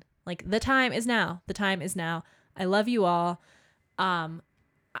 2019. Like the time is now. The time is now. I love you all.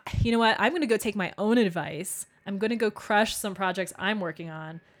 You know what? I'm going to go take my own advice. I'm going to go crush some projects I'm working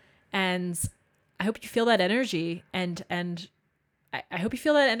on. And I hope you feel that energy and I hope you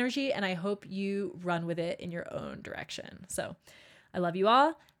feel that energy, and I hope you run with it in your own direction. So I love you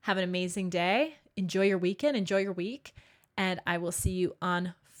all. Have an amazing day. Enjoy your weekend. Enjoy your week. And I will see you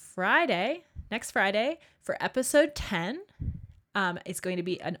on next Friday for episode 10. It's going to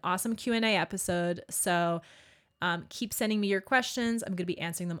be an awesome Q&A episode. So keep sending me your questions. I'm going to be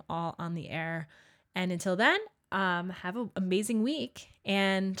answering them all on the air. And until then, have an amazing week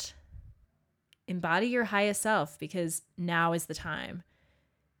and embody your highest self, because now is the time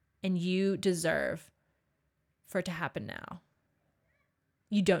and you deserve for it to happen now.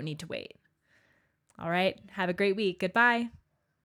 You don't need to wait. All right. Have a great week. Goodbye.